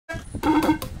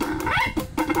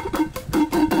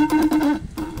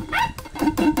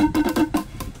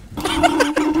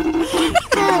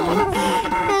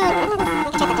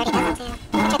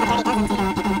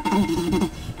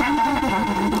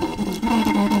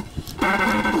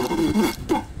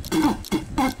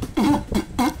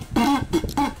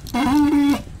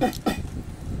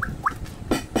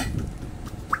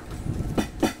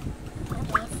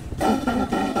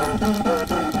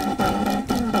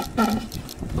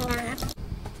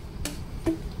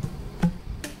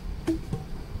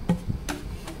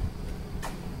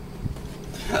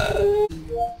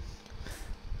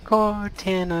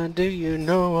Cortana, do you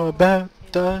know about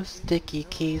the sticky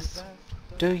keys?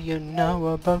 Do you know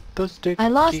about those sticky keys? I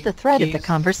lost the thread of the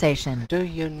conversation. Do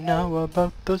you know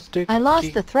about those sticky keys? I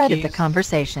lost the thread of the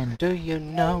conversation. Do you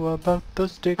know about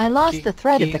those sticky keys? I lost the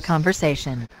thread of the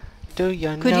conversation. Do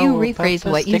you Could know you about rephrase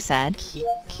the what you sticky said?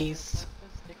 keys?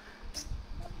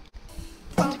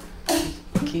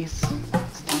 Keys.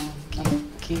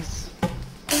 Keys.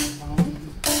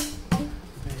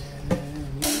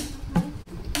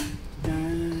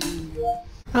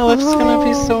 Alex's gonna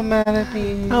be so mad at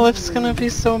me. Alex's gonna be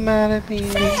so mad at me.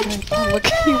 I'm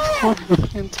looking for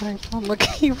him. I'm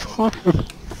looking for him.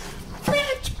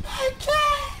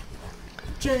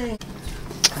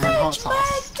 And hot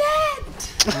sauce.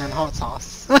 And hot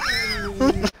sauce.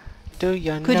 Do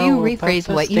you know Could you rephrase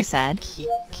about what the you said?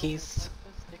 Keys.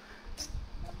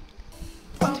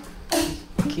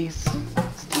 Keys.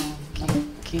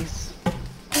 Keys.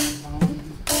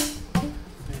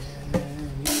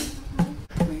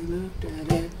 We looked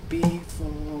at it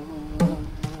before.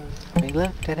 We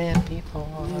looked at it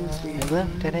before. We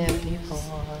looked at it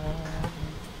before.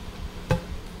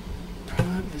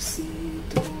 Privacy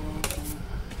door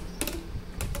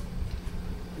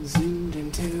zoomed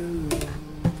into.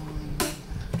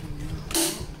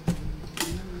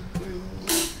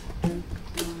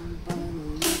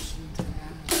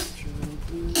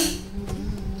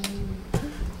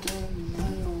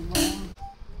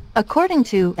 According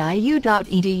to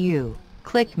iu.edu,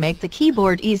 click Make the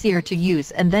keyboard easier to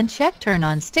use and then check Turn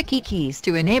on sticky keys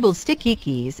to enable sticky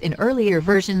keys in earlier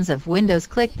versions of Windows.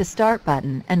 Click the Start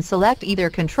button and select either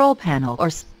Control Panel or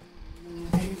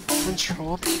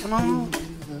Control Panel?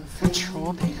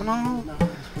 Control Panel?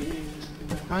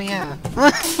 Oh yeah.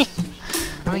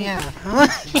 Oh yeah.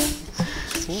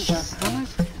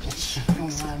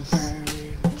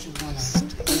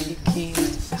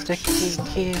 Sticky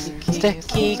keys,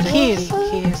 sticky keys,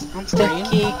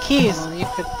 sticky keys. Oh, you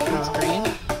could go green.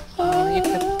 Oh, you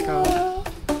could go.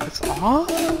 It's off?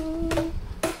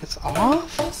 It's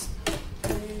off?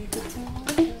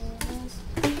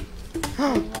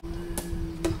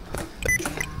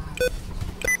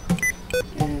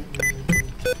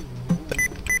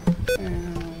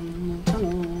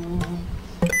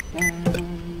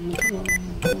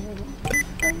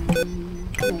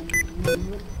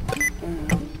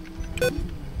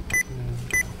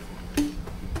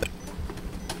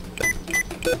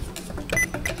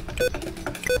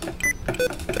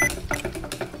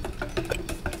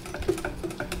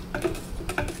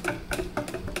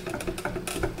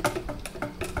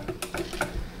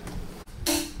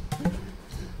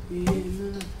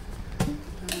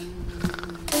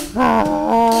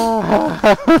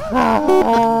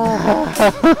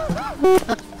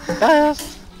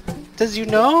 Does you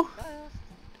know?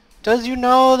 Does you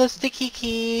know the sticky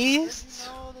keys?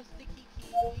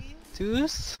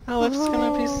 Deuce? Alex's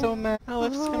gonna be so mad.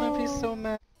 Alex's gonna be so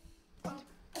mad.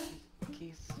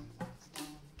 Keys.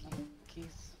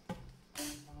 Keys.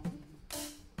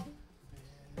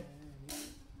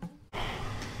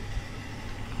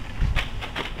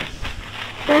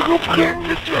 I'm getting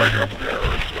the dragon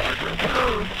parents, dragon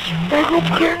parents.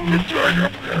 I'm getting the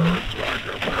dragon parents,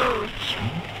 dragon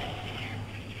parents.